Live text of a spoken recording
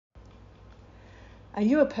Are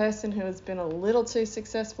you a person who has been a little too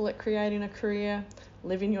successful at creating a career,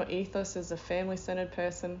 living your ethos as a family-centered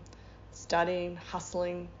person, studying,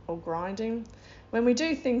 hustling, or grinding? When we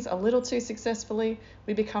do things a little too successfully,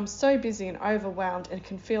 we become so busy and overwhelmed and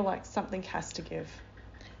can feel like something has to give.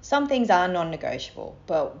 Some things are non-negotiable,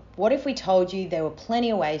 but what if we told you there were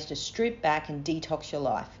plenty of ways to strip back and detox your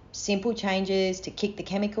life? Simple changes to kick the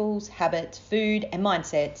chemicals, habits, food, and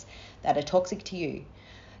mindsets that are toxic to you.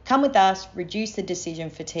 Come with us, reduce the decision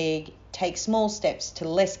fatigue, take small steps to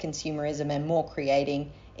less consumerism and more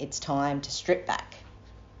creating. It's time to strip back.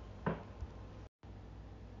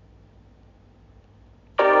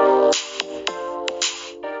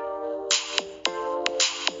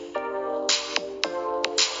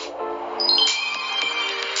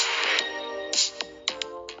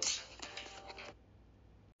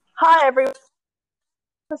 Hi everyone,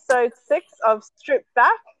 episode 6 of Strip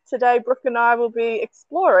Back. Today Brooke and I will be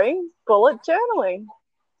exploring bullet journaling.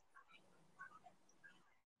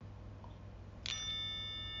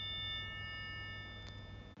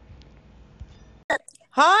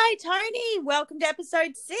 Hi Toni, welcome to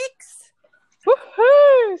episode 6.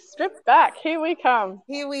 Woohoo! Strip Back, here we come.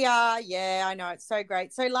 Here we are. Yeah, I know, it's so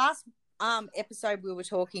great. So last episode we were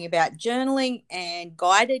talking about journaling and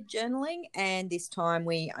guided journaling, and this time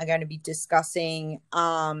we are going to be discussing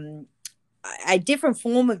a different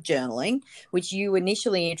form of journaling, which you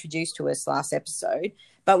initially introduced to us last episode,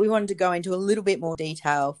 but we wanted to go into a little bit more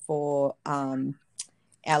detail for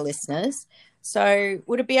our listeners. So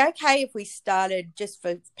would it be okay if we started, just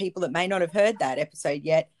for people that may not have heard that episode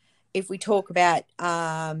yet, if we talk about,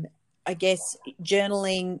 I guess,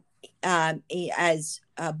 journaling as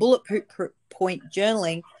bullet point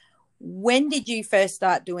journaling? When did you first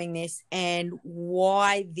start doing this, and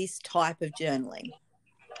why this type of journaling?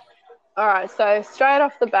 All right, so straight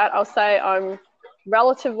off the bat, I'll say I'm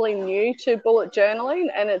relatively new to bullet journaling,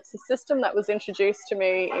 and it's a system that was introduced to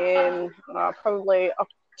me in probably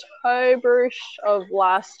October-ish of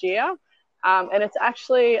last year. And it's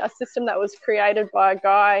actually a system that was created by a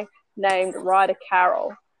guy named Ryder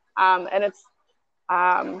Carroll. And it's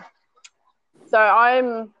so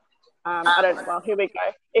I'm I don't know. Well, here we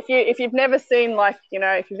go. If you've never seen, like,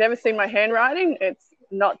 if you've never seen my handwriting, it's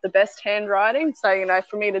not the best handwriting. So,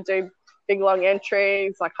 for me to do big long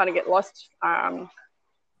entries, I kind of get lost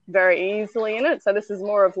very easily in it. So this is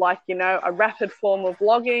more of like, a rapid form of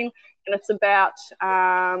logging, and it's about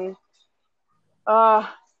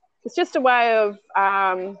it's just a way of,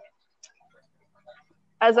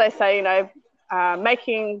 as I say,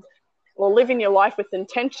 making or living your life with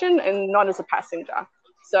intention and not as a passenger.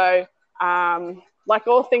 So like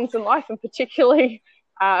all things in life, and particularly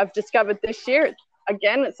I've discovered this year,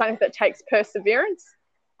 it's something that takes perseverance,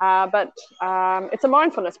 but it's a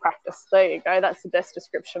mindfulness practice. There you go. That's the best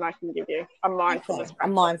description I can give you. A mindfulness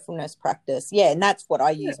practice. A mindfulness practice. Yeah, and that's what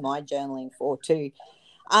I use my journaling for too.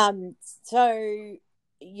 So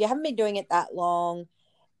you haven't been doing it that long.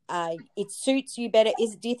 It suits you better.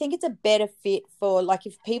 Do you think it's a better fit for, like,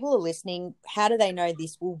 if people are listening, how do they know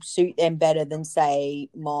this will suit them better than, say,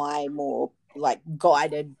 my more like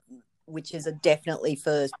guided, which is definitely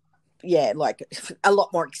for, like a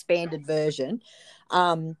lot more expanded version?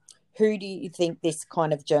 Who do you think this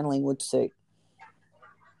kind of journaling would suit?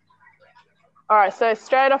 All right, so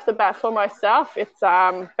straight off the bat for myself, it's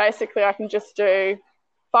basically I can just do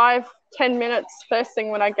 5-10 minutes first thing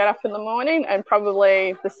when I get up in the morning, and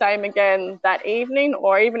probably the same again that evening,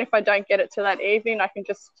 or even if I don't get it to that evening, I can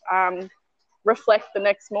just reflect the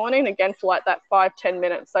next morning again for like that 5-10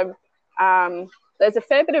 minutes. So there's a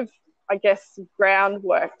fair bit of, I guess,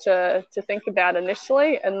 groundwork to think about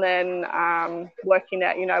initially, and then working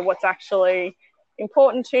out, what's actually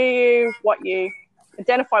important to you, what you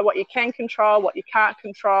identify, what you can control, what you can't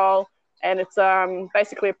control, and it's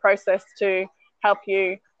basically a process to help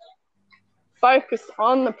you focus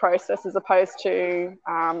on the process as opposed to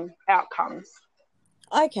outcomes.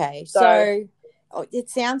 Okay, so it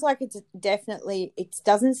sounds like it's definitely, it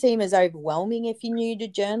doesn't seem as overwhelming if you're new to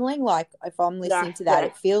journaling. Like, if I'm listening to that,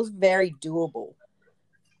 it feels very doable.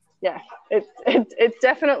 Yeah, it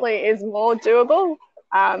definitely is more doable.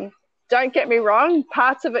 Don't get me wrong,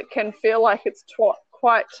 parts of it can feel like it's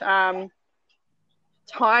quite time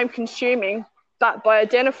consuming, but by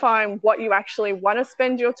identifying what you actually want to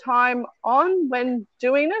spend your time on when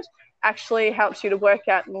doing it actually helps you to work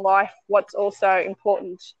out in life what's also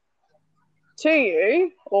important to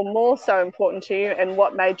you, or more so important to you, and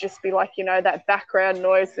what may just be like, that background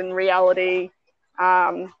noise in reality.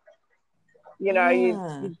 You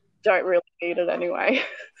don't really need it anyway.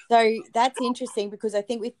 So that's interesting, because I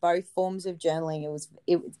think with both forms of journaling,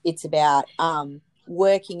 it's about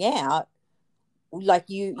working out like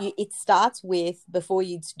you it starts with, before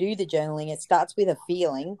you do the journaling, it starts with a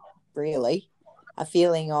feeling, really, a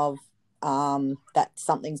feeling of that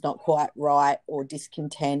something's not quite right, or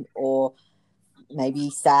discontent, or maybe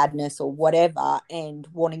sadness, or whatever, and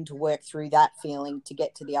wanting to work through that feeling to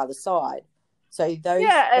get to the other side. So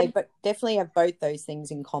they definitely have both those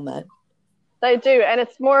things in common. They do, and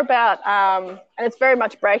it's more about and it's very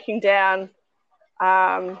much breaking down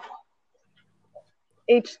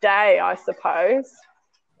each day, I suppose.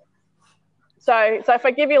 So if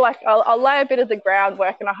I give you I'll lay a bit of the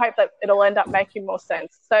groundwork, and I hope that it'll end up making more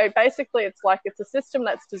sense. So basically, it's a system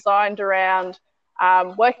that's designed around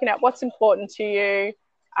working out what's important to you,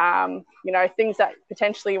 things that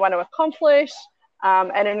potentially you want to accomplish,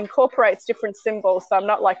 and it incorporates different symbols. So I'm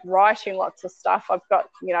not writing lots of stuff. I've got,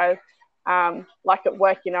 at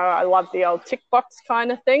work, I love the old tick box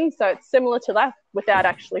kind of thing. So it's similar to that without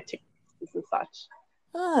actually tick boxes and such.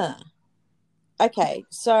 Ah. Okay,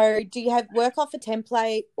 so do you have work off a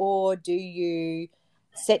template, or do you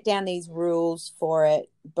set down these rules for it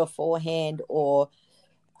beforehand, or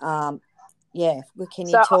can you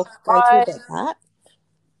go through that?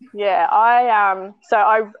 Yeah, I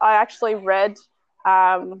actually read,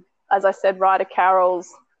 as I said, Ryder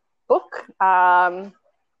Carroll's book, The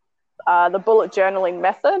Bullet Journaling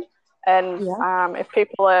Method, and if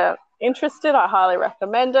people are interested, I highly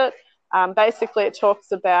recommend it. Basically, it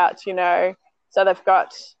talks about, so they've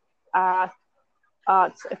got, it's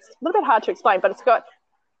a little bit hard to explain, but it's got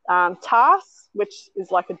tasks, which is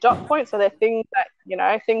like a dot point. So they're things that,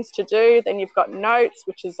 things to do. Then you've got notes,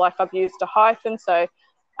 which is I've used a hyphen. So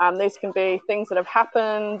these can be things that have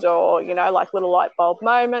happened, or, little light bulb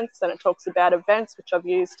moments. And it talks about events, which I've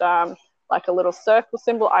used a little circle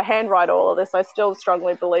symbol. I handwrite all of this. I still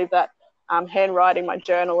strongly believe that handwriting my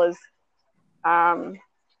journal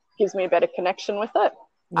gives me a better connection with it.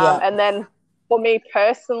 And then for me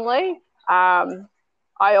personally,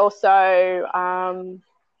 I also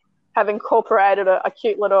have incorporated a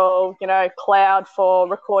cute little, cloud for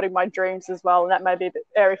recording my dreams as well. And that may be a bit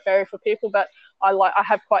airy-fairy for people, but I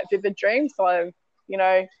have quite vivid dreams. So I,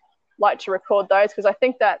 like to record those, because I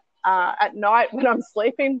think that at night when I'm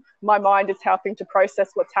sleeping, my mind is helping to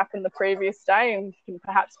process what's happened the previous day, and can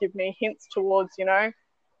perhaps give me hints towards, where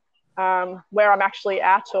I'm actually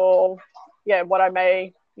at, or what I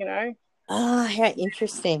may, how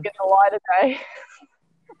interesting, get the light of day.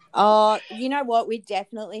 Oh, you know what? We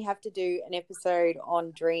definitely have to do an episode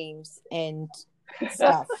on dreams and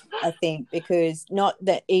stuff, I think, because not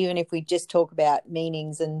that even if we just talk about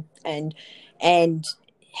meanings and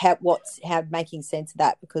how making sense of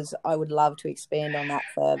that, because I would love to expand on that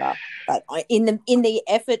further. But in the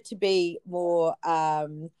effort to be more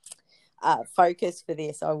focused for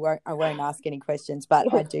this, I won't ask any questions,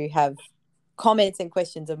 but I do have comments and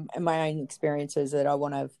questions and my own experiences that I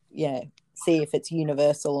want to see if it's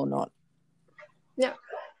universal or not. Yeah.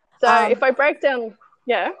 So if I break down,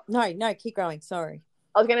 No, keep going. Sorry.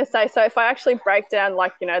 I was going to say, so if I actually break down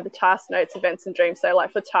the task, notes, events, and dreams, so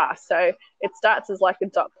for tasks, so it starts as a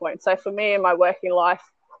dot point. So for me in my working life,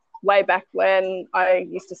 way back when, I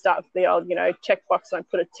used to start with the old, checkbox, and I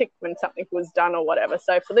put a tick when something was done or whatever.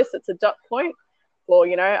 So for this, it's a dot point for,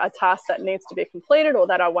 a task that needs to be completed or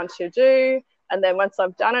that I want to do. And then once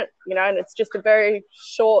I've done it, and it's just a very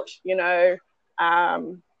short,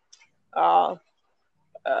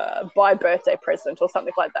 buy birthday present or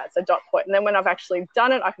something like that. So dot point. And then when I've actually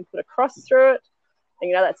done it, I can put a cross through it,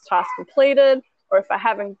 and, that's task completed. Or if I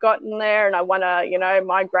haven't gotten there and I want to,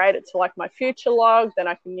 migrate it to my future log, then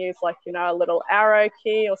I can use a little arrow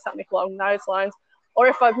key or something along those lines. Or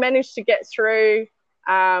if I've managed to get through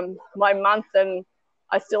my month and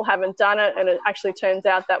I still haven't done it, and it actually turns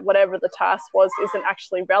out that whatever the task was isn't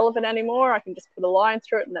actually relevant anymore, I can just put a line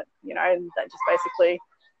through it, and that, and that just basically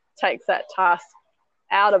takes that task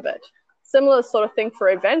out of it. Similar sort of thing for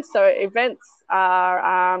events. So events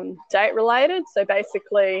are date related. So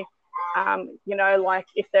basically,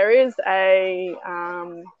 if there is a,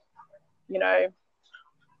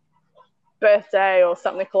 birthday or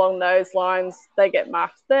something along those lines, they get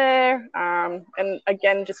marked there. And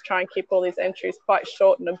again, just try and keep all these entries quite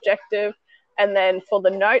short and objective. And then for the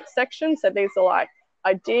notes section, so these are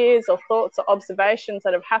ideas or thoughts or observations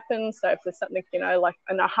that have happened. So if there's something,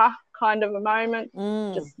 an aha kind of a moment,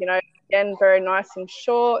 just, again, very nice and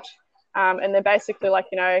short. And they're basically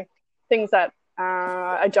things that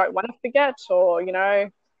I don't want to forget, or,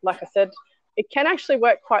 like I said, it can actually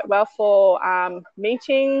work quite well for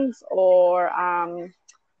meetings or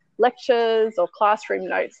lectures or classroom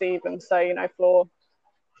notes even. So, for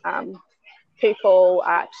people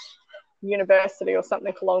at university or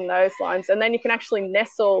something along those lines. And then you can actually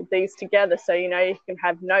nestle these together. So, you know, you can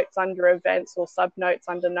have notes under events or sub notes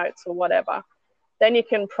under notes or whatever. Then you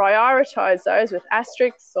can prioritize those with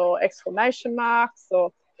asterisks or exclamation marks,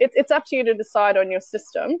 or it's up to you to decide on your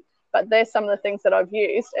system. But there's some of the things that I've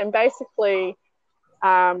used. And basically,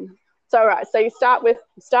 so you start with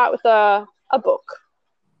a book.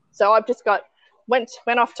 So I've just went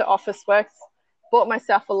off to Officeworks, bought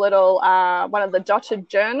myself a little one of the dotted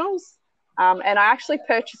journals, and I actually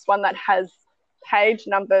purchased one that has page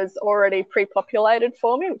numbers already pre-populated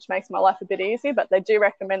for me, which makes my life a bit easier. But they do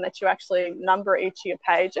recommend that you actually number each of your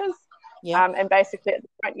pages. And basically at the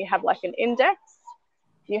front you have like an index.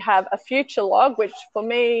 You have a future log, which for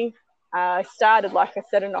me started, like I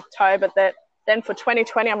said, in October. Then for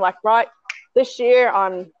 2020, I'm like, right, this year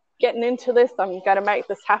I'm getting into this. I'm going to make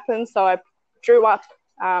this happen. So I drew up.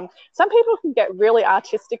 Some people can get really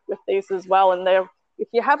artistic with these as well. And if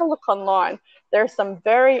you have a look online, there are some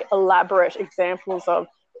very elaborate examples of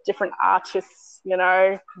different artists, you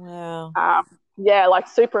know. Wow. Yeah, like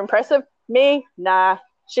super impressive. Me, nah.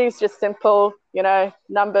 She's just simple, you know,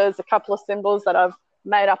 numbers, a couple of symbols that I've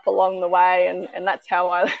made up along the way, and that's how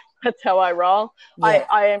I roll. Yeah.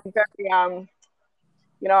 I am very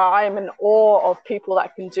you know, I am in awe of people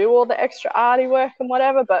that can do all the extra arty work and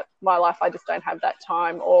whatever, but my life, I just don't have that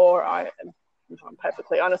time, or if I'm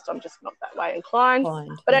perfectly honest, I'm just not that way inclined.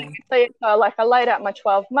 But anyway, so like I laid out my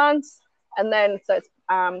 12 months, and then so it's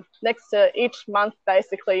next to each month,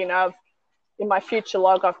 basically, you know, in my future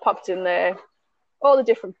log, I've popped in there all the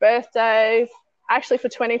different birthdays. Actually, for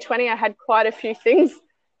 2020, I had quite a few things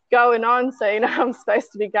going on. So, you know, I'm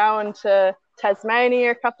supposed to be going to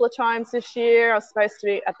Tasmania a couple of times this year. I was supposed to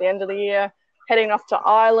be, at the end of the year, heading off to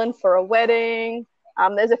Ireland for a wedding.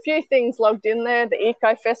 There's a few things logged in there. The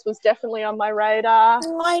Eco Fest was definitely on my radar.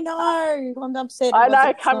 I know. I'm upset. I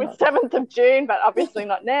know, coming 7th of June, but obviously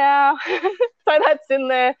not now. So that's in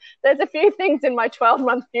there. There's a few things in my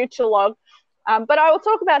 12-month future log. But I will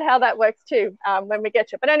talk about how that works too when we get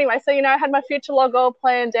to it. But anyway, so, you know, I had my future log all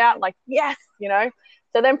planned out, like, yes, you know.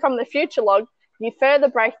 So then from the future log, you further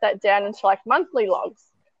break that down into like monthly logs,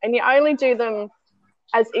 and you only do them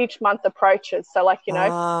as each month approaches. So like, you know,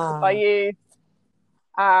 if I use,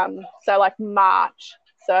 so like March.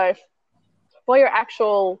 So for your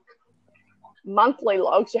actual monthly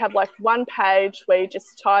logs, you have like one page where you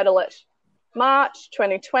just title it March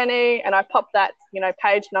 2020, and I pop that, you know,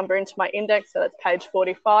 page number into my index. So that's page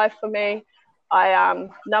 45 for me. I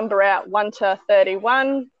number out 1 to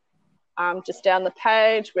 31. Just down the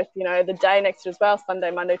page with, you know, the day next to it as well,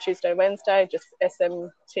 Sunday, Monday, Tuesday, Wednesday, just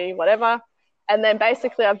SMT, whatever. And then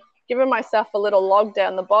basically I've given myself a little log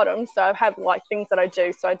down the bottom. So I have like things that I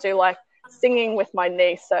do. So I do like singing with my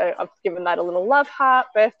niece. So I've given that a little love heart.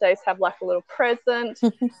 Birthdays have like a little present.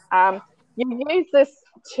 You use this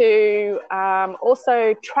to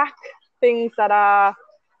also track things that are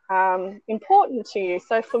important to you.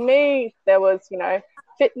 So for me, there was, you know,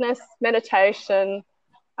 fitness, meditation,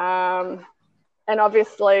 and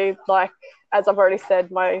obviously, like, as I've already said,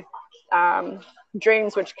 my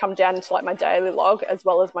dreams, which come down into like my daily log, as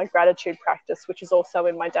well as my gratitude practice, which is also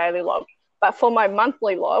in my daily log. But for my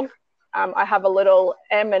monthly log, I have a little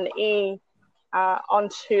M and E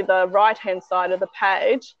onto the right-hand side of the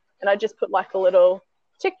page, and I just put like a little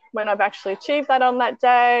tick when I've actually achieved that on that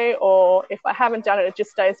day, or if I haven't done it, it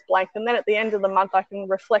just stays blank. And then at the end of the month, I can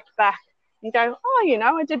reflect back and go, oh, you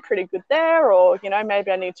know, I did pretty good there, or, you know,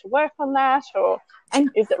 maybe I need to work on that, or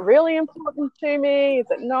is it really important to me? Is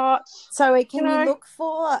it not? So can you look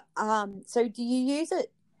for, so do you use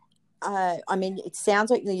it? I mean, it sounds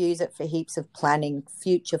like you use it for heaps of planning,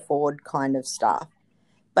 future forward kind of stuff.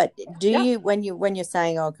 But do you, when you're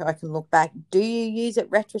saying, oh, I can look back, do you use it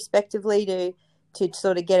retrospectively to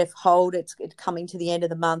sort of get a hold? It's coming to the end of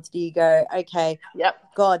the month. Do you go, okay,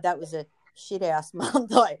 God, that was a shit house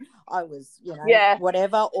month. I was, you know,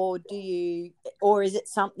 whatever. Or is it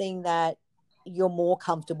something that you're more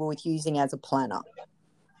comfortable with using as a planner?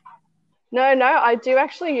 No, I do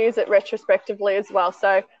actually use it retrospectively as well.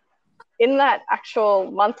 So in that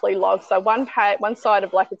actual monthly log, so one side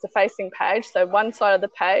of, like, it's a facing page. So one side of the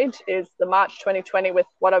page is the March 2020 with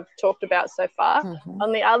what I've talked about so far. Mm-hmm.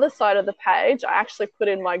 On the other side of the page, I actually put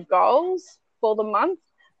in my goals for the month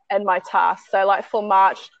and my tasks. So like for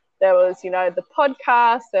March, there was, you know, the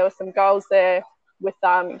podcast, there were some goals there with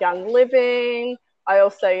Young Living. I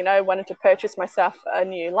also, you know, wanted to purchase myself a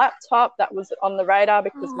new laptop. That was on the radar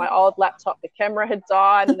because my old laptop, the camera had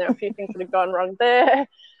died, and there were a few things that had gone wrong there.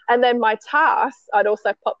 And then my tasks, I'd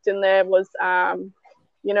also popped in there was,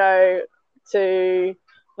 you know,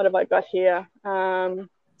 what have I got here? What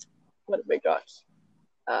have we got?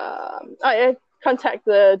 contact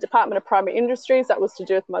the Department of Primary Industries. That was to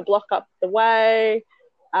do with my block up the way.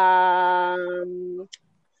 Find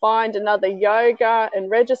another yoga and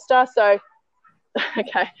register. So,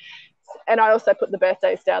 okay. And I also put the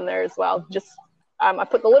birthdays down there as well. Just I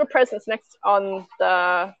put the little presents next on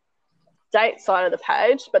the date side of the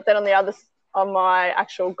page, but then on my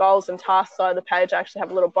actual goals and tasks side of the page, I actually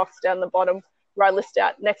have a little box down the bottom where I list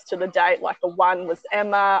out next to the date, like a 1 was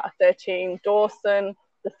Emma, a 13 Dawson,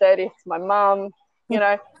 the 30th my mum, you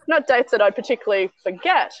know, not dates that I particularly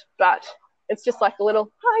forget, but it's just like a little,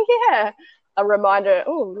 oh yeah, a reminder,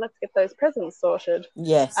 oh, let's get those presents sorted.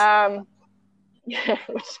 Yes. Yeah,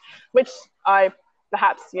 which I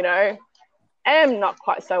perhaps, you know, am not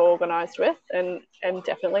quite so organised with, and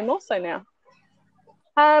definitely more so now.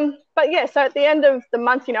 But yeah, so at the end of the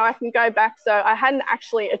month, you know, I can go back. So I hadn't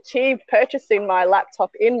actually achieved purchasing my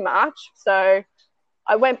laptop in March. So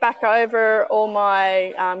I went back over all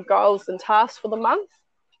my goals and tasks for the month,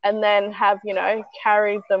 and then have, you know,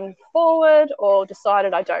 carried them forward or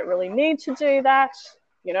decided I don't really need to do that.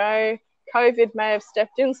 You know, COVID may have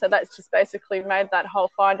stepped in. So that's just basically made that whole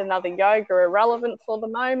find another yoga irrelevant for the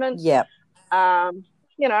moment. Yeah.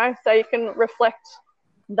 You know, so you can reflect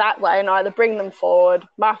that way and either bring them forward,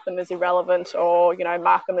 mark them as irrelevant, or, you know,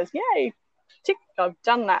 mark them as, yay, tick, I've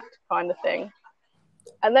done that kind of thing.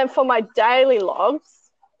 And then for my daily logs,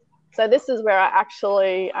 so this is where I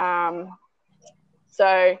actually,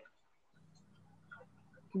 so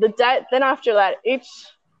the date, then after that, each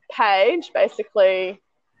page basically,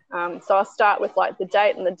 so I start with like the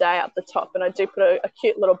date and the day at the top, and I do put a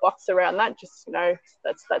cute little box around that, just, you know,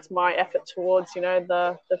 that's my effort towards, you know,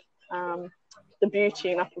 the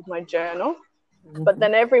beauty up of my journal. Mm-hmm. But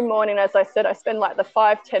then every morning, as I said, I spend like the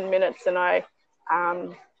 5-10 minutes and I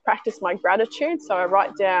practice my gratitude. So I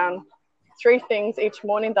write down 3 things each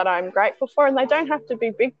morning that I'm grateful for, and they don't have to be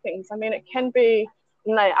big things. I mean, it can be,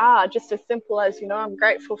 and they are just as simple as, you know, I'm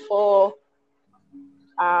grateful for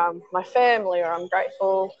my family, or I'm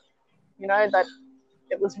grateful, you know, that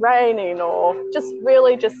it was raining, or just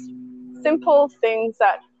really just simple things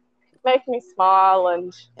that make me smile.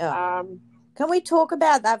 And can we talk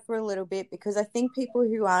about that for a little bit? Because I think people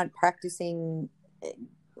who aren't practicing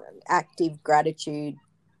active gratitude,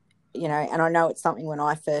 you know, and I know it's something when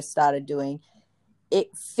I first started doing,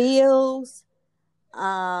 it feels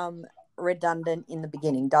redundant in the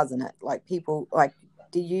beginning, doesn't it? Like people, like,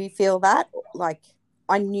 do you feel that? Like,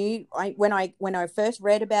 I knew when I first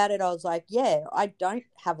read about it, I was like, yeah, I don't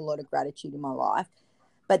have a lot of gratitude in my life.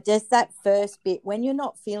 But just that first bit, when you're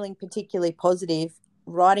not feeling particularly positive,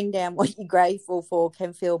 writing down what you're grateful for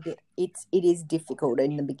can feel a bit, it is difficult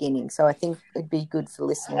in the beginning. So I think it'd be good for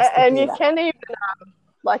listeners to and hear you that. can even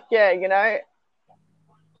like, yeah, you know,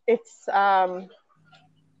 it's yeah,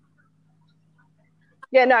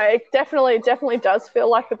 no, it definitely does feel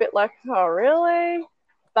like a bit like, oh really?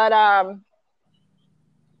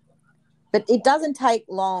 But it doesn't take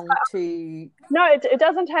long to. No, it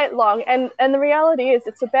doesn't take long, and the reality is,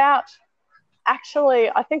 it's about, actually,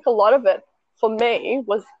 I think a lot of it for me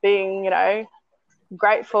was being, you know,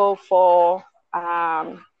 grateful for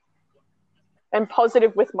and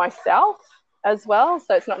positive with myself as well.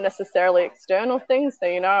 So it's not necessarily external things. So,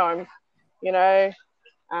 you know, I'm, you know,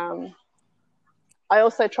 I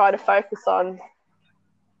also try to focus on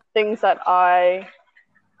things that I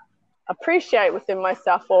appreciate within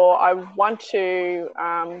myself, or I want to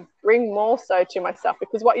bring more so to myself,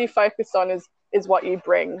 because what you focus on is what you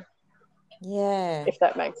bring. Yeah, if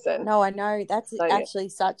that makes sense. No, I know that's so, actually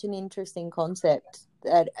such an interesting concept,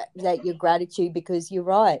 that your gratitude, because you're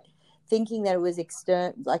right, thinking that it was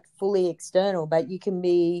like fully external, but you can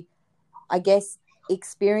be, I guess,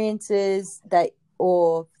 experiences that,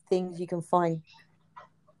 or things you can find,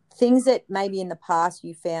 things that maybe in the past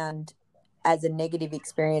you found as a negative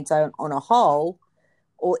experience on a whole,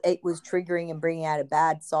 or it was triggering and bringing out a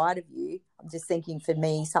bad side of you. I'm just thinking, for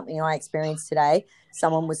me, something I experienced today,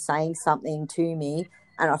 someone was saying something to me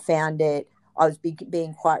and I found it, I was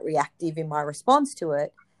being quite reactive in my response to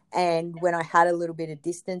it. And when I had a little bit of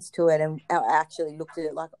distance to it, and I actually looked at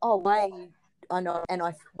it like, oh, wait, I know. And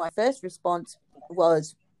my first response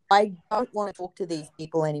was, I don't want to talk to these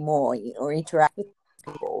people anymore or interact with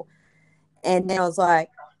people. And then I was like,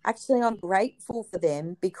 actually, I'm grateful for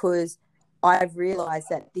them, because I've realised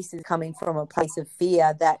that this is coming from a place of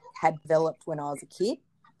fear that had developed when I was a kid.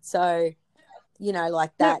 So, you know,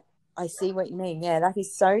 like that, I see what you mean. Yeah, that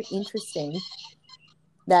is so interesting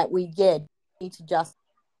that we need to just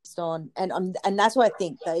on. And that's why I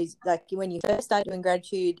think those, like, when you first start doing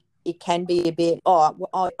gratitude, it can be a bit,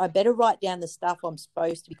 I better write down the stuff I'm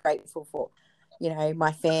supposed to be grateful for. You know,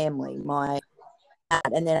 my family, my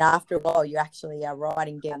and then after a while you actually are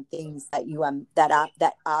writing down things that you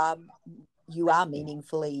are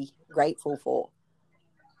meaningfully grateful for.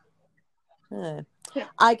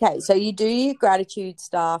 Okay, so you do your gratitude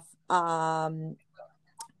stuff in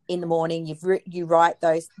the morning. You write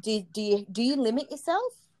those. Do you limit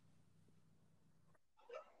yourself?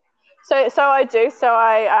 So I do. So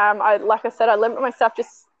I like I said, I limit myself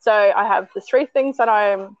just so I have the 3 things that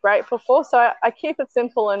I'm grateful for. So I keep it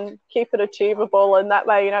simple and keep it achievable, and that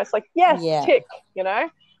way, it's like yes, tick.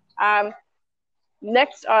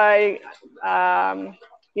 Next, I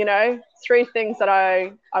 3 things that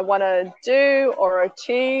I want to do or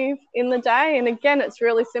achieve in the day, and again, it's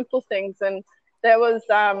really simple things. And there was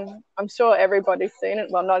I'm sure everybody's seen it.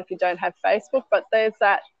 Well, not if you don't have Facebook, but there's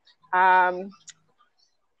that.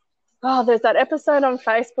 There's that episode on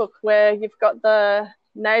Facebook where you've got the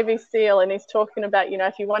Navy SEAL and he's talking about,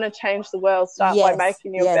 if you want to change the world, start by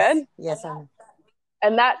making your bed. Yes.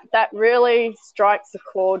 And that really strikes a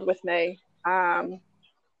chord with me.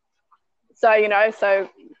 So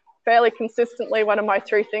fairly consistently, one of my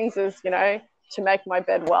 3 things is, to make my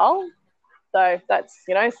bed well. So that's,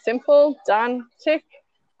 simple, done, tick.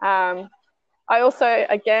 I also,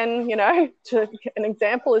 again, an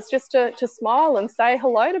example is just to smile and say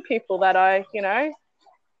hello to people that I,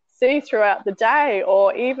 see throughout the day,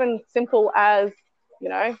 or even simple as,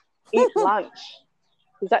 eat lunch.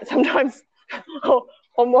 Because that sometimes, or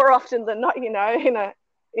more often than not,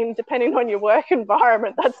 in depending on your work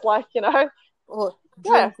environment, that's like, or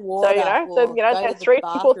drink water. So, there's 3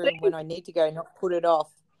 simple things. When I need to go, not put it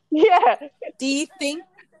off. Yeah. Do you think?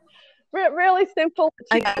 Really simple,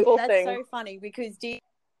 achievable that's thing. So funny because this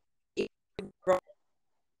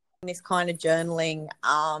kind of journaling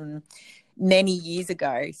many years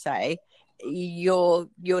ago, say, your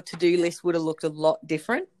to-do list would have looked a lot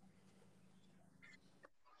different.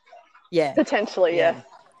 Yeah, potentially, yeah.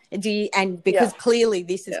 And because clearly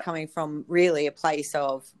this is coming from really a place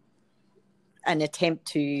of an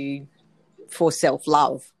attempt for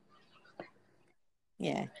self-love.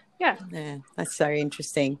 Yeah, that's so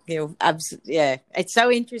interesting. It's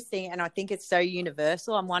so interesting, and I think it's so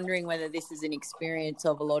universal. I'm wondering whether this is an experience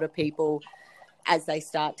of a lot of people as they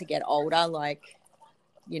start to get older, like,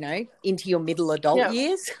 into your middle adult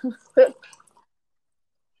years.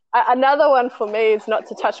 Another one for me is not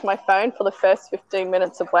to touch my phone for the first 15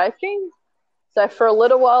 minutes of waking. So for a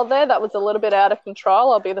little while there, that was a little bit out of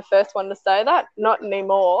control. I'll be the first one to say that. Not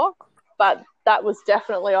anymore, but that was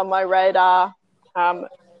definitely on my radar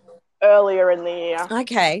earlier in the year.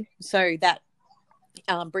 Okay, so that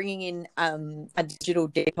bringing in a digital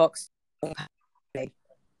detox.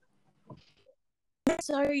 That's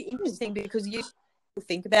so interesting because you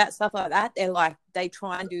think about stuff like that. They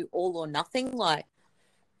try and do all or nothing. Like,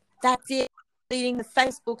 that's it, deleting the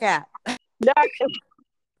Facebook app.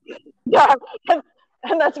 Yeah,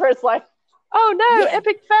 and that's where it's like, oh no,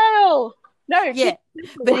 epic fail. No. Yeah,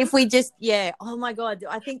 but if we just, oh my God,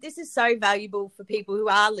 I think this is so valuable for people who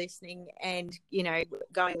are listening and,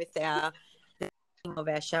 going with our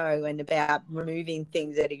show and about removing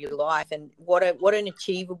things out of your life, and what an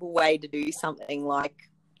achievable way to do something like,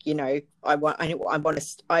 I want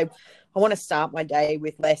to start my day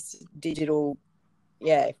with less digital,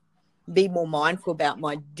 be more mindful about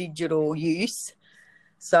my digital use.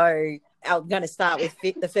 So I'm going to start with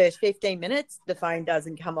the first 15 minutes. The phone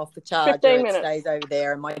doesn't come off the charger. It stays over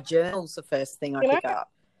there, and my journal's the first thing I pick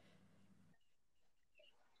up.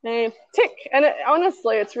 Tick. And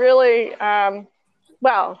honestly, it's really,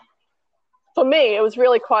 for me, it was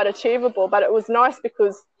really quite achievable, but it was nice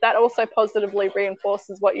because that also positively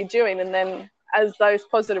reinforces what you're doing. And then as those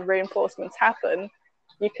positive reinforcements happen,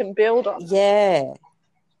 you can build on. Yeah.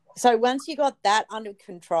 So once you got that under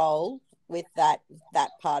control with that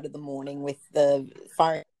part of the morning with the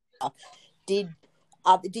phone, did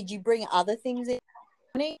you bring other things in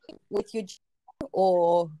with your,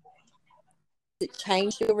 or did it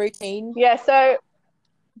change your routine? Yeah.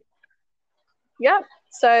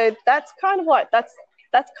 So that's kind of like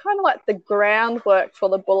the groundwork for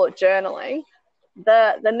the bullet journaling.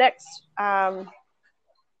 The next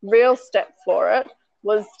real step for it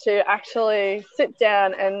was to actually sit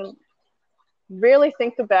down and really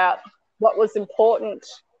think about what was important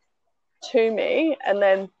to me, and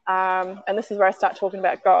then and this is where I start talking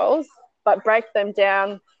about goals, but break them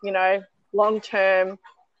down, long-term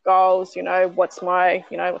goals, what's my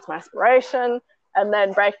aspiration, and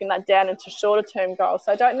then breaking that down into shorter-term goals.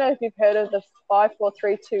 So I don't know if you've heard of the 5, 4,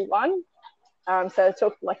 3, 2, 1. So it's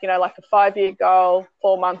like a 5-year goal,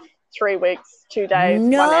 4-month 3 weeks, 2 days,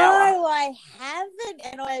 No, 1 hour. I haven't,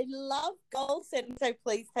 and I love goal setting. So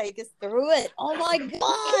please take us through it. Oh my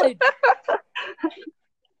god!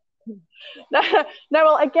 No,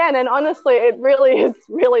 well, again, and honestly, it really is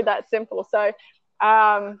really that simple. So,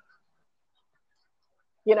 so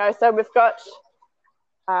we've got,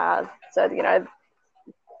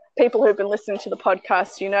 people who've been listening to the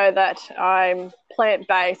podcast, that I'm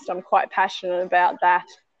plant-based. I'm quite passionate about that.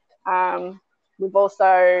 We've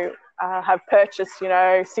also have purchased,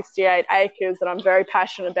 68 acres that I'm very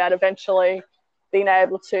passionate about eventually being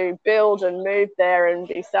able to build and move there and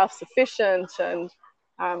be self-sufficient. And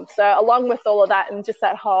so along with all of that and just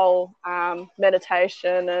that whole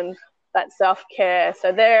meditation and that self-care.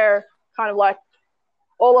 So they're kind of like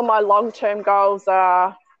all of my long-term goals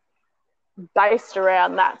are based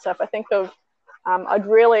around that. So if I think of, I'd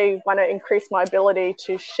really want to increase my ability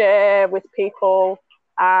to share with people,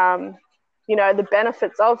 the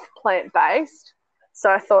benefits of plant-based. So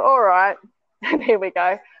I thought, all right, and here we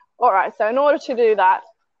go. All right, so in order to do that,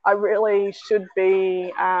 I really should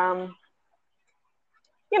be, a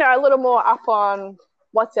little more up on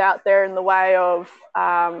what's out there in the way of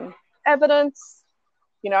evidence.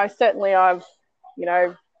 Certainly I've,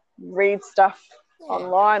 read stuff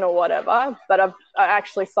online or whatever, but I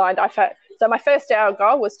actually signed. So my first hour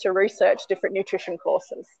goal was to research different nutrition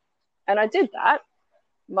courses, and I did that.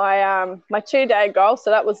 My 2-day goal,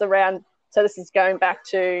 so that was around. So this is going back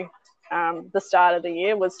to the start of the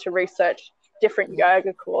year, was to research different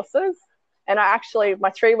yoga courses, and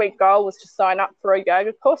my 3-week goal was to sign up for a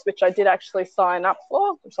yoga course, which I did actually sign up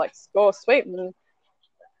for, which score sweet. And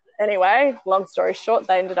anyway, long story short,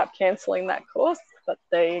 they ended up cancelling that course, but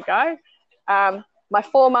there you go. My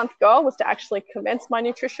 4-month goal was to actually commence my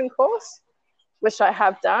nutrition course, which I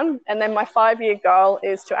have done. And then my 5-year goal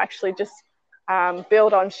is to actually just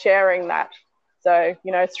build on sharing that. So,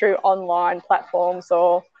 through online platforms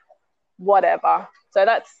or whatever. So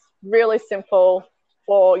that's really simple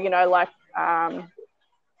for,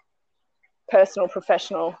 personal,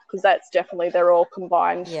 professional, because that's definitely, they're all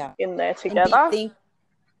combined in there together. And do you think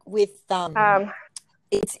with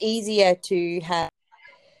it's easier to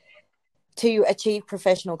achieve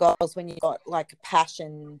professional goals when you've got a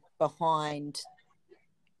passion behind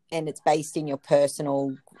and it's based in your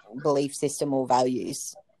personal belief system or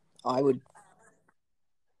values? I would.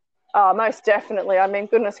 Oh, most definitely. I mean,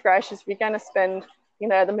 goodness gracious, if you're going to spend,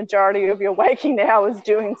 the majority of your waking hours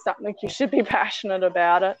doing something, you should be passionate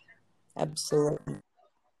about it. Absolutely.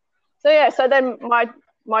 So then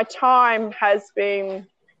my time has been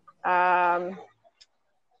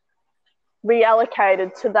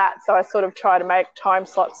reallocated to that. So I sort of try to make time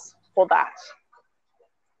slots for that.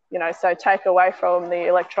 So take away from the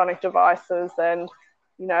electronic devices and,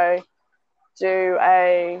 do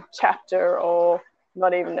a chapter, or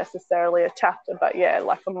not even necessarily a chapter, but a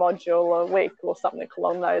module a week or something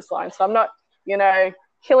along those lines. So I'm not,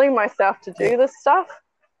 killing myself to do this stuff,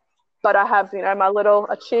 but I have, my little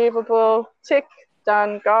achievable tick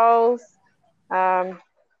done goals.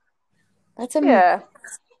 That's yeah.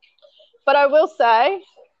 But I will say,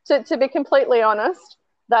 to be completely honest,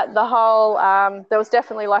 that the whole, there was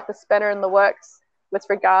definitely a spanner in the works with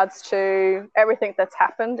regards to everything that's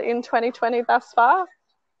happened in 2020 thus far.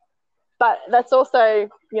 But that's also,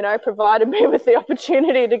 provided me with the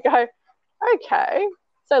opportunity to go, okay,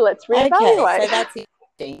 so let's reevaluate. Okay, so that's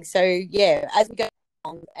interesting. So, as we go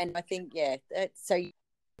along, and I think,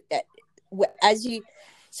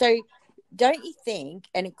 don't you think,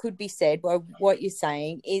 and it could be said, well, what you're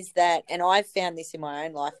saying is that, and I've found this in my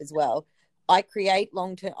own life as well, I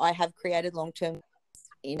have created long-term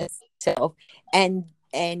in itself, and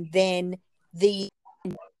then the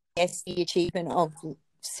achievement of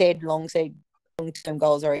said long-term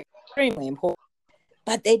goals are extremely important.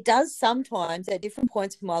 But there does sometimes, at different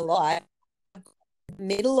points in my life,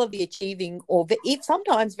 middle of the achieving, or if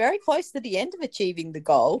sometimes very close to the end of achieving the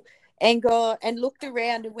goal, and go and looked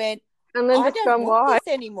around and went, and then I don't want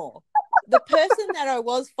this anymore. The person that I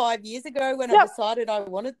was 5 years ago when I decided I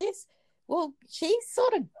wanted this, well, she's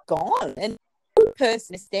sort of gone, and the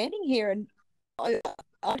person is standing here, and I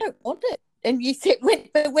don't want it. And you said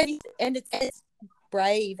and it's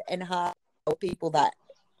brave and hard to tell people that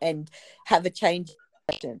and have a change.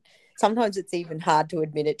 Sometimes it's even hard to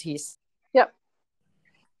admit it to yourself. Yep.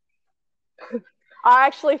 I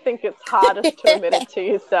actually think it's hardest to admit it to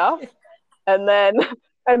yourself,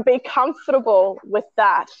 and be comfortable with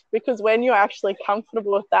that, because when you're actually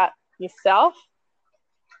comfortable with that yourself,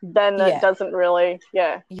 then it doesn't really,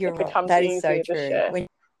 it becomes that easier is so to true. share. When you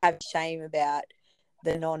have shame about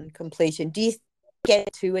the non-completion, do you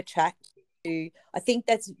get too attracted to? I think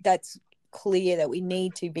that's clear that we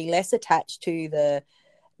need to be less attached to the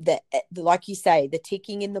like you say, the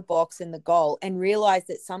ticking in the box and the goal, and realize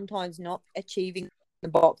that sometimes not achieving the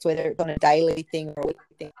box, whether it's on a daily thing or a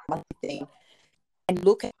weekly thing, monthly thing, and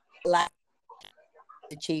look at lack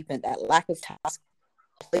of achievement, that lack of task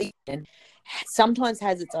completion, sometimes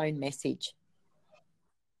has its own message.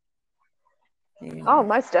 Yeah. Oh,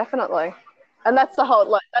 most definitely. And that's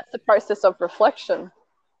that's the process of reflection.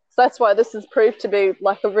 So that's why this has proved to be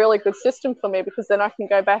like a really good system for me, because then I can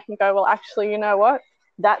go back and go, well, actually, you know what?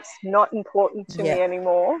 That's not important to me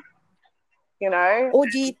anymore. Or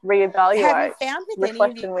do you reevaluate? Have you found with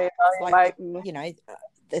reflect any of and reevaluate, reevaluate.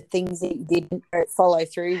 The things that you didn't follow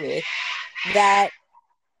through with, that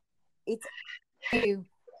it's you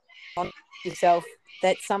on yourself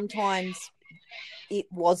that sometimes it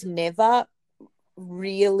was never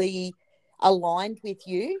really aligned with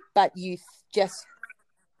you, but you just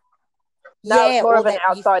It's more or of an that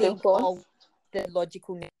outside you think, influence. The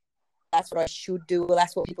logical, that's what I should do, or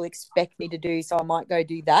that's what people expect me to do, so I might go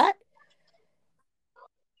do that.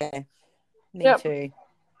 Yeah, me too.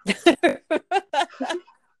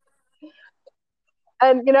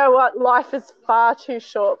 And you know what? Life is far too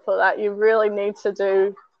short for that. You really need to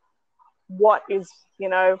do what is,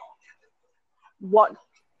 what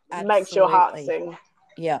makes your heart sing.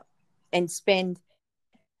 Yeah. And spend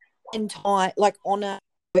time, like, honor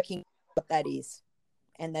working what that is.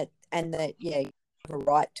 And that, you have a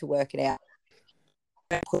right to work it out.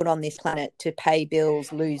 Don't put on this planet to pay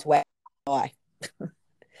bills, lose weight, die.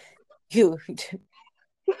 You're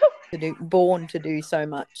born to do so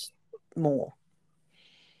much more.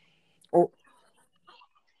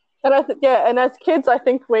 And and as kids, I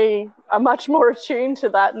think we are much more attuned to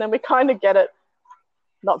that, and then we kind of get it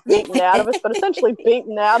not beaten out of us, but essentially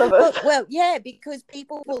beaten out of us. Well, yeah, because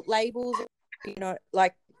people put labels,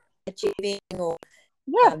 like achieving or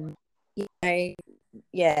achieving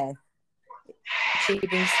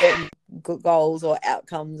certain goals or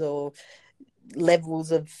outcomes or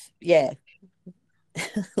levels of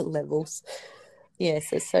levels.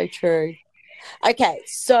 Yes, it's so true. Okay,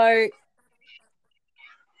 so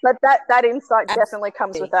but that insight definitely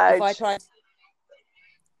comes with age. If I try,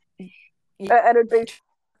 and it'd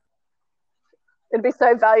be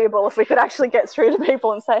so valuable if we could actually get through to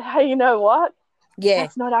people and say, hey, you know what? Yeah,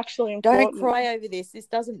 that's not actually important. Don't cry over this. This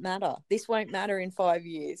doesn't matter. This won't matter in 5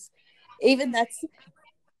 years. Even that's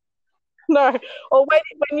no. Or when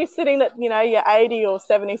you're sitting at, you're 80 or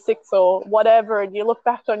 76 or whatever, and you look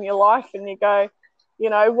back on your life and you go,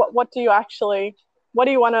 what do you want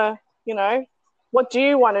to, what do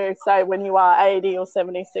you want to say when you are 80 or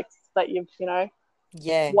 76 that you've,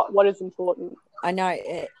 what is important? I know.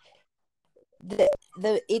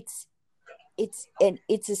 It's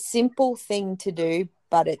a simple thing to do,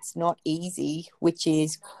 but it's not easy, which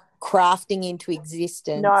is crafting into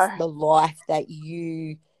existence the life that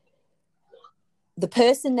the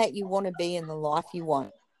person that you want to be and the life you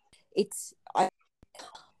want.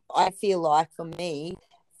 I feel like for me,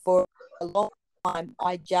 for a long time,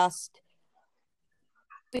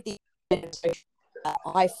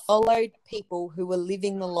 I followed people who were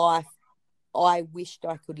living the life I wished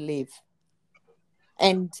I could live.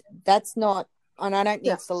 And that's not, and I don't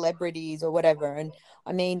mean celebrities or whatever. And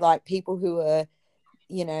I mean like people who are,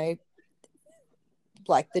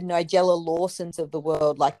 like the Nigella Lawsons of the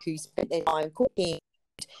world, like who spent their time cooking,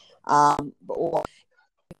 or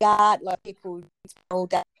garden, like people all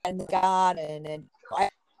day in the garden, and I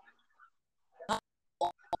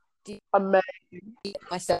did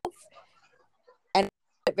myself, and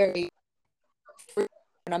very free,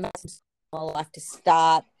 and I'm asking my life to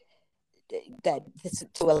start that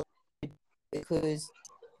to because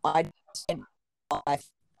I spent my life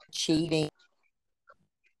achieving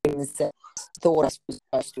things that I thought I was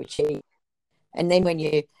supposed to achieve, and then when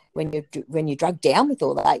you're drugged down with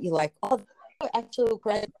all that, you're like, oh, actually,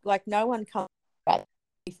 like no one comes back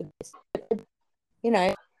for this,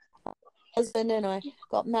 husband, and I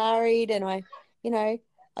got married, and I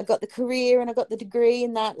got the career and I got the degree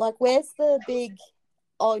and that. Like, where's the big?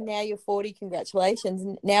 Oh, now you're 40, congratulations.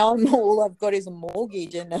 And now all I've got is a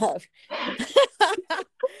mortgage and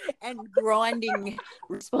and grinding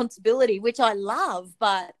responsibility, which I love,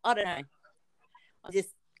 but I don't know. I'm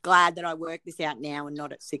just glad that I work this out now and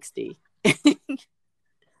not at 60.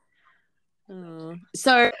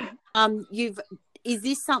 So, is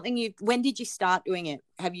this something when did you start doing it?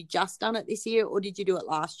 Have you just done it this year, or did you do it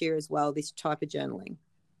last year as well, this type of journaling?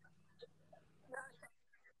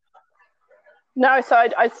 No, so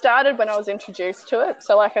I started when I was introduced to it.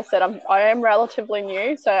 So like I said, I am relatively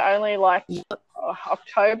new, so only like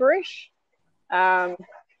October-ish. And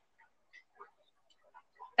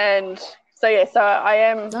So I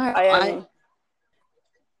am No, I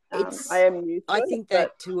am used to I it, think but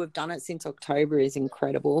that to have done it since October is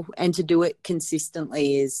incredible, and to do it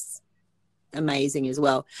consistently is amazing as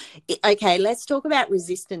well. Okay, let's talk about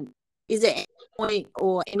resistance. Is there any point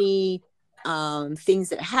or any things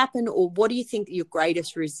that happen, or what do you think your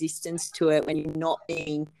greatest resistance to it when you're not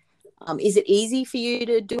being? Is it easy for you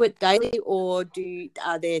to do it daily, or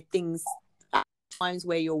are there times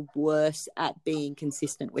where you're worse at being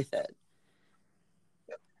consistent with it?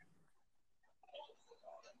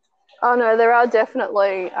 oh no, there are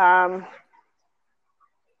definitely.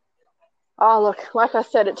 Oh look, like I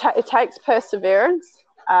said, it takes perseverance.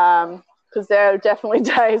 Because there are definitely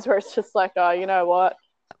days where it's just like, oh, you know what,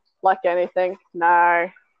 like anything, no.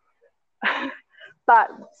 But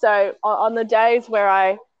so on the days where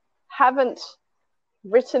I haven't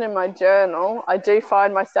written in my journal, I do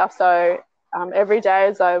find myself, every day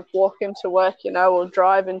as I walk into work, or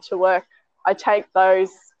drive into work, I take those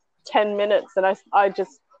 10 minutes and I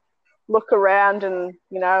just look around and,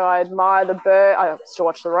 I admire the bird. I still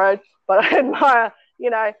watch the road, but I admire,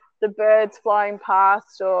 the birds flying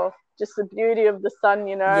past, or just the beauty of the sun,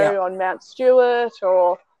 Yeah. on Mount Stewart,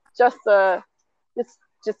 or just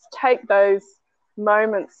just take those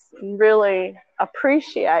moments and really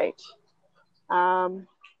appreciate,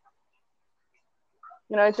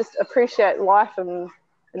 just appreciate life and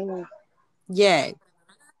Yeah. the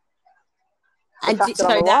And fact that so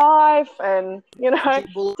I'm that alive, and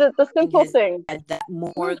the simple has things. add that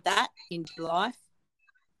more of that into life.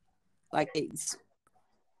 Like it's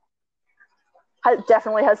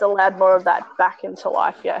Definitely has allowed more of that back into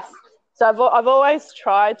life. Yes. So I've always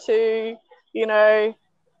tried to, to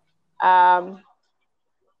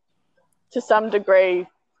some degree,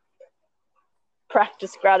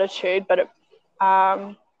 practice gratitude, but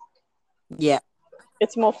yeah.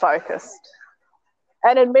 it's more focused.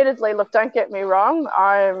 And admittedly, look, don't get me wrong,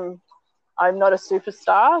 I'm not a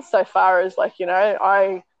superstar so far as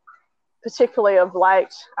I particularly of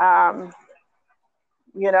late,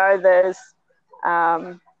 there's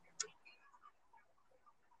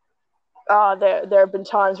there have been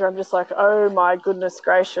times where I'm just like, oh my goodness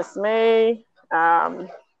gracious me, a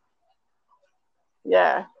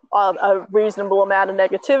reasonable amount of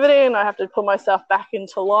negativity, and I have to pull myself back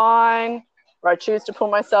into line, or I choose to pull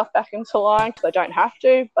myself back into line because I don't have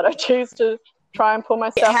to, but I choose to try and pull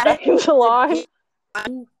myself back into line.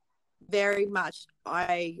 I'm very much,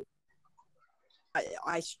 I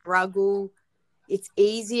struggle. It's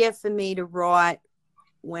easier for me to write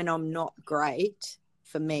when I'm not great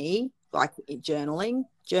for me, like journaling.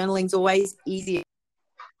 Journaling's always easier,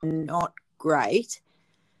 not great.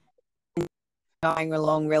 Going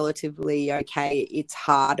along relatively okay, it's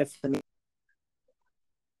harder for me.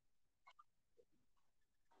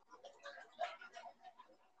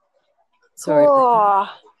 Sorry. Oh,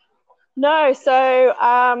 no, so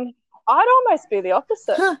I'd almost be the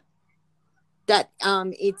opposite. Huh. That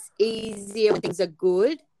it's easier when things are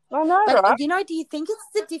good. I know, but, right? Do you think it's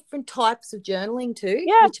the different types of journaling too?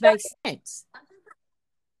 Yeah, which makes sense.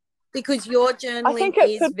 Because your journaling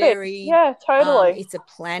is very, yeah, totally. It's a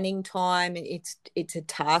planning time. It's a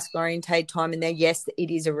task oriented time, and then yes,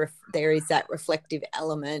 it is there is that reflective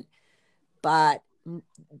element. But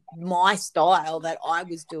my style that I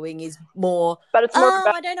was doing is more. But it's more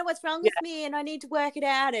about, I don't know what's wrong with me, and I need to work it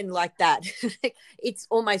out, and like that. It's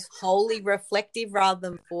almost wholly reflective rather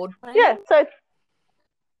than forward planning. Yeah. So.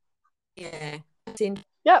 Yeah.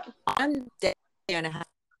 Yep. I'm definitely going to have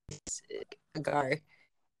to go.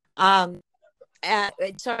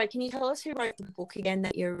 Sorry, can you tell us who wrote the book again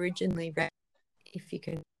that you originally read, if you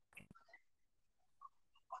can?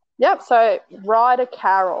 Yep. So Ryder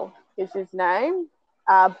Carroll is his name.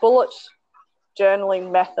 Bullet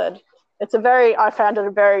journaling method. I found it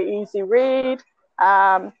a very easy read.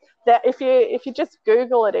 That if you just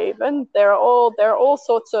Google it, even there are all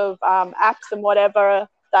sorts of apps and whatever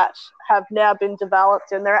that have now been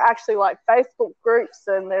developed, and there are actually like Facebook groups,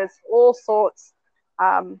 and there's all sorts.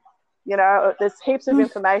 There's heaps of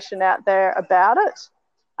information out there about it.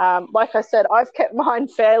 Like I said, I've kept mine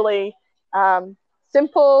fairly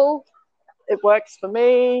simple. It works for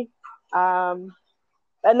me, and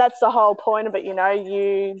that's the whole point of it. You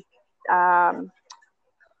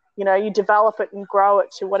develop it and grow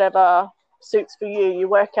it to whatever suits for you. You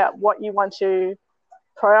work out what you want to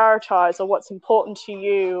prioritize or what's important to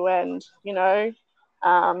you, and you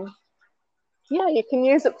can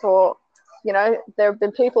use it for. There have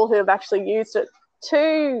been people who have actually used it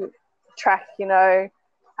to track,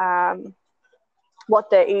 what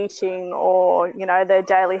they're eating, or their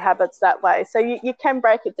daily habits that way. So you can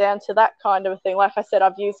break it down to that kind of a thing. Like I said,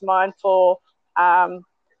 I've used mine for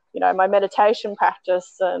my meditation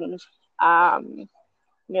practice and,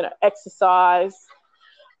 exercise,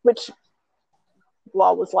 which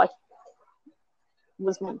was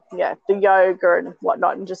the yoga and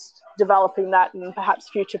whatnot, and just developing that and perhaps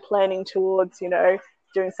future planning towards,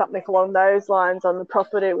 doing something along those lines on the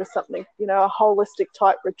property with something, a holistic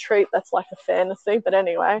type retreat that's like a fantasy. But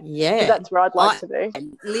anyway, Yeah, that's where I'd like to be.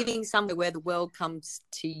 Living somewhere where the world comes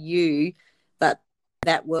to you, but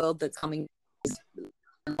that world that's coming is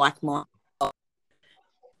like mine.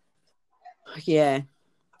 Yeah,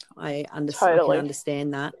 I understand. Totally. I can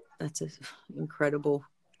understand that. That's incredible.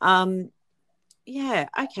 Yeah.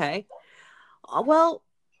 Okay. Well.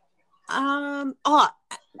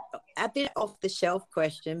 A bit off the shelf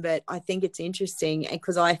question, but I think it's interesting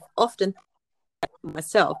because I often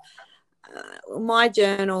myself, my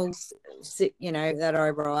journals, that I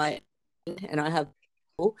write, and I have,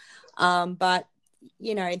 but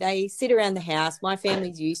they sit around the house. My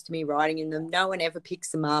family's used to me writing in them. No one ever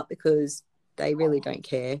picks them up because they really don't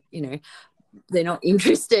care. They're not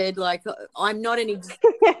interested. Like, I'm not an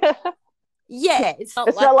yeah, it's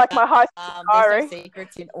not like my high school diary. There's no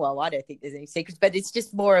secrets well, I don't think there's any secrets, but it's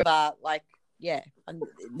just more of a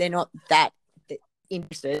they're not that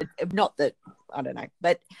interested. Not that, I don't know,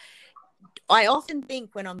 but I often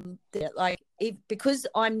think when I'm like, because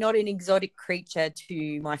I'm not an exotic creature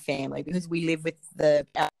to my family, because we live with the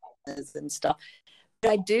elders and stuff,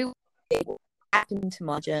 but I do happen to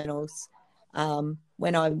my journals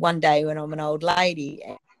when I'm an old lady,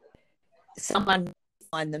 someone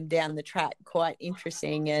find them down the track quite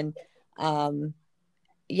interesting. And do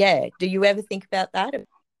you ever think about that,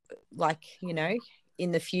 like,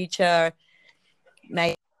 in the future,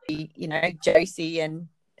 maybe Josie and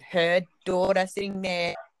her daughter sitting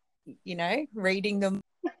there, reading them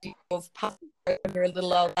of a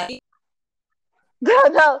little old lady?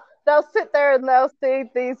 They'll sit there and they'll see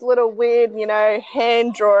these little weird,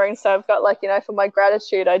 hand drawings. So I've got, like, for my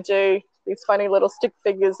gratitude, I do these funny little stick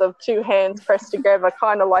figures of two hands pressed together,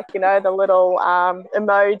 kind of like, the little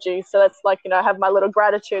emoji. So that's like, I have my little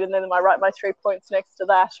gratitude, and then I write my 3 points next to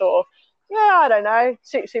that. Or, I don't know.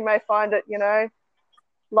 She may find it,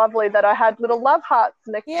 lovely that I had little love hearts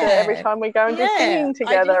next to every time we go and do singing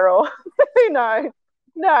together. Or who knows?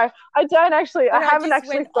 No, I don't actually. I haven't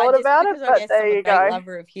actually thought about it, but there you go. I'm a great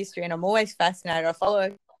lover of history, and I'm always fascinated. I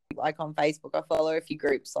follow, like, on Facebook, I follow a few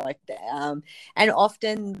groups like that, and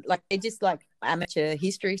often, like, they're just like amateur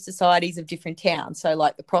history societies of different towns. So,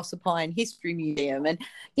 like the Proserpine History Museum, and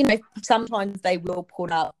sometimes they will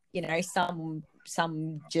put up,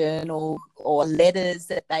 some journal or letters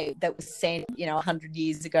that was sent, 100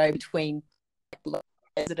 years ago between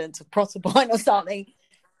residents of Proserpine or something.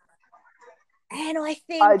 And I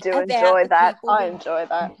think I do enjoy that. I enjoy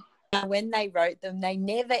that. When they wrote them, they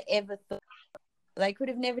never ever thought, they could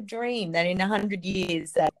have never dreamed that in 100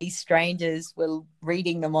 years that these strangers were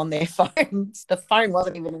reading them on their phones. The phone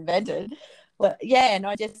wasn't even invented. Well, and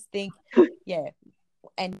I just think,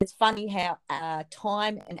 and it's funny how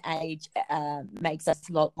time and age makes us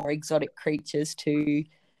a lot more exotic creatures to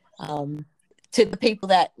the people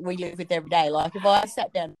that we live with every day. Like, if I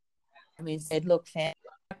sat down and said, "Look, fam,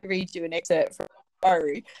 I can read you an excerpt from a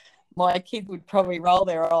story," my kid would probably roll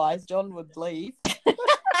their eyes. John would leave.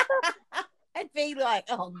 I'd be like,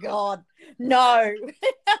 "Oh God, no."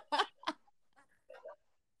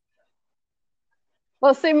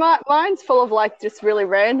 Well, see, mine's full of, like, just really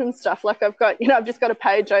random stuff. Like, I've just got a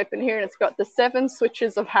page open here, and it's got the 7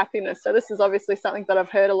 switches of happiness. So this is obviously something that I've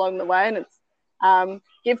heard along the way, and it's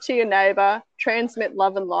give to your neighbor, transmit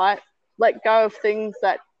love and light, let go of things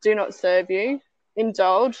that do not serve you,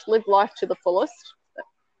 indulge, live life to the fullest,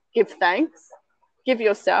 give thanks, give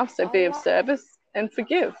yourself, so be of service, and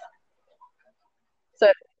forgive.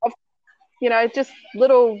 So, just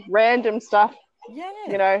little random stuff,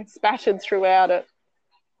 spattered throughout it.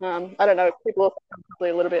 I don't know, people are probably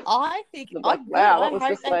a little bit. I think, like, wow, what was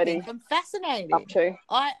this lady I'm fascinated up to?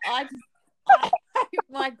 I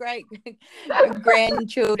my great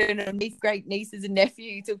grandchildren and these great nieces and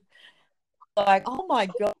nephews are like, "Oh my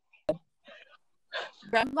God,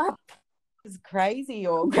 Grandma was crazy,"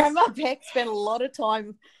 or "Grandma Peck spent a lot of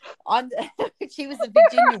time on." She was the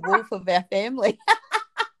Virginia Woolf of our family.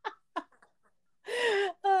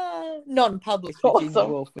 Non-published Virginia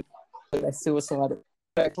Woolf with a suicide.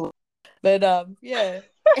 But I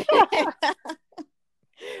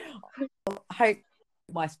hope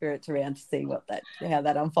my spirit's around to see how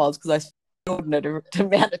that unfolds, because I spent an inordinate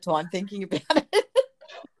amount of time thinking about it.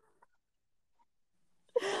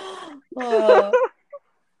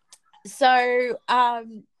 So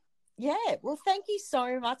well, thank you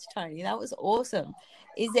so much, Toni. That was awesome.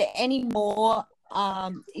 Is there any more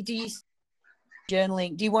do you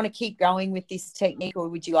journaling? Do you want to keep going with this technique, or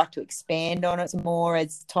would you like to expand on it some more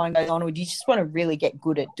as time goes on, or do you just want to really get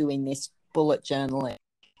good at doing this bullet journaling?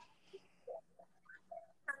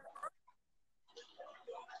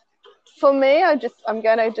 For me, I'm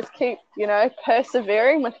going to just keep,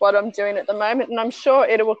 persevering with what I'm doing at the moment, and I'm sure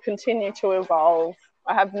it will continue to evolve.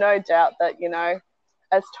 I have no doubt that,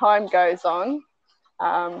 as time goes on,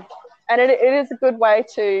 and it is a good way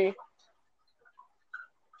to,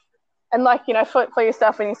 and like, for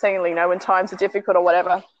yourself, when you're saying, when times are difficult or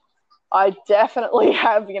whatever, I definitely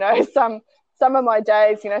have, some of my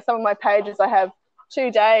days, some of my pages, I have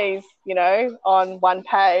 2 days, on one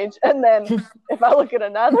page. And then if I look at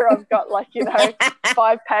another, I've got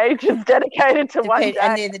 5 pages dedicated to one day.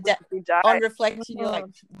 And then on reflection, you're like,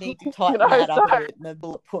 need to tighten that up a bit in the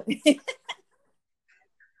bullet point.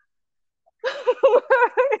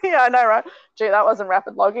 Yeah, I know, right? Gee, that wasn't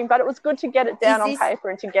rapid logging, but it was good to get it down on paper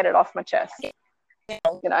and to get it off my chest.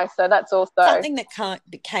 So that's also something that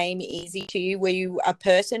became easy to you. Were you a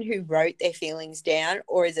person who wrote their feelings down,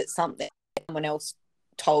 or is it something someone else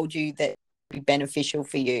told you that would be beneficial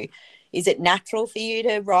for you? Is it natural for you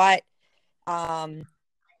to write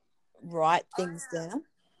things down?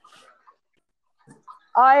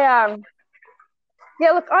 Yeah,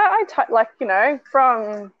 look,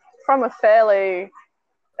 from a fairly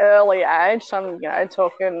early age, I'm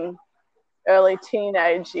talking early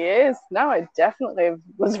teenage years. No, I definitely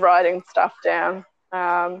was writing stuff down,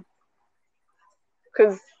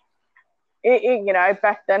 because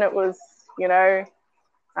back then it was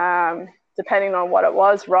depending on what it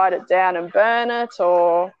was, write it down and burn it,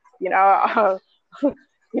 or you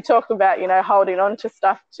talk about holding on to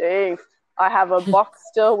stuff. Gee, I have a box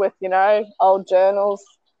still with old journals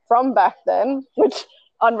from back then, which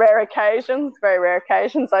on very rare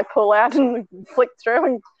occasions, I pull out and flick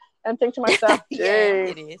through and think to myself, gee, yeah,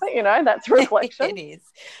 it is. But, that's reflection. It is.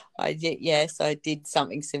 I did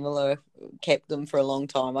something similar, kept them for a long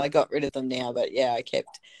time. I got rid of them now, but yeah, I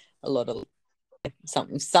kept a lot of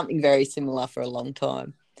something very similar for a long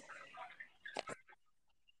time.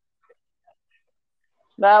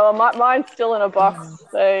 No, well, mine's still in a box.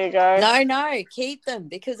 There you go. No, keep them,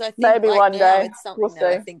 because I think maybe one day it's something that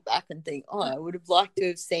I think back and think, I would have liked to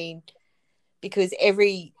have seen, because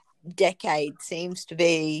every decade seems to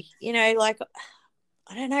be, I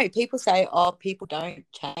don't know, people say, people don't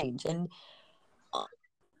change, and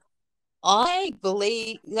I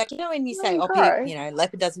believe, when you say, people,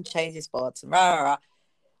 leopard doesn't change his spots, and rah, rah, rah,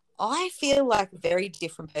 I feel like a very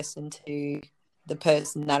different person to the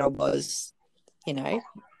person that I was,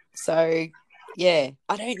 So, yeah,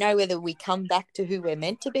 I don't know whether we come back to who we're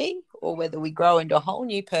meant to be or whether we grow into a whole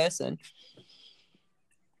new person.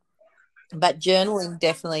 But journaling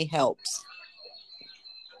definitely helps.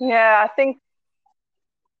 Yeah, I think,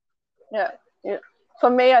 yeah. For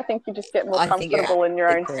me, I think you just get more comfortable in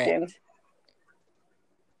your own skin.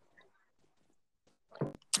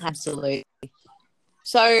 Absolutely.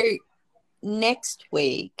 So next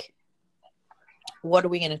week, what are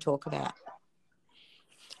we going to talk about?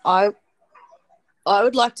 I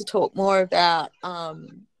would like to talk more about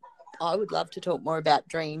I would love to talk more about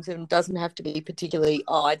dreams, and it doesn't have to be particularly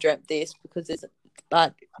I dreamt this,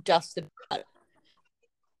 but just about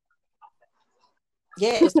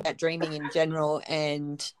just about dreaming in general,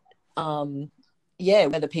 and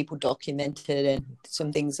whether people document it and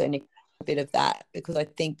some things, and a bit of that, because I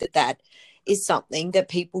think that is something that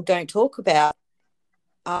people don't talk about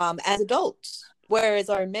as adults. Whereas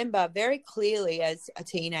I remember very clearly as a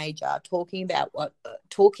teenager talking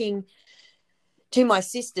to my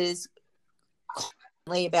sisters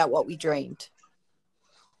constantly about what we dreamed.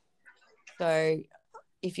 So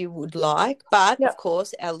if you would like, but of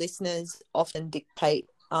course our listeners often dictate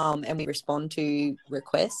and we respond to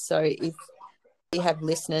requests. So if you have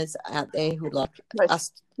listeners out there who would like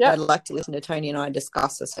would like to listen to Toni and I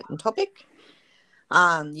discuss a certain topic,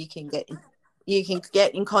 you can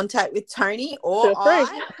get in contact with Toni or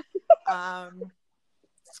I.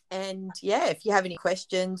 And if you have any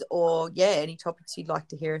questions or any topics you'd like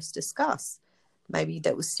to hear us discuss, maybe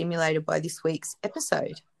that was stimulated by this week's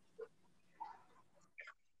episode.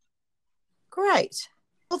 Great.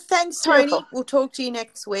 Well, thanks, Toni. Beautiful. We'll talk to you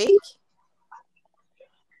next week.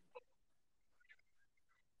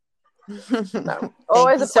 No,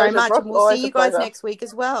 always Thank you so much. And we'll see you guys next week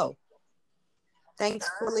as well. Thanks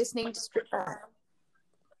for listening to Strip Back.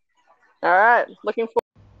 All right. Looking forward.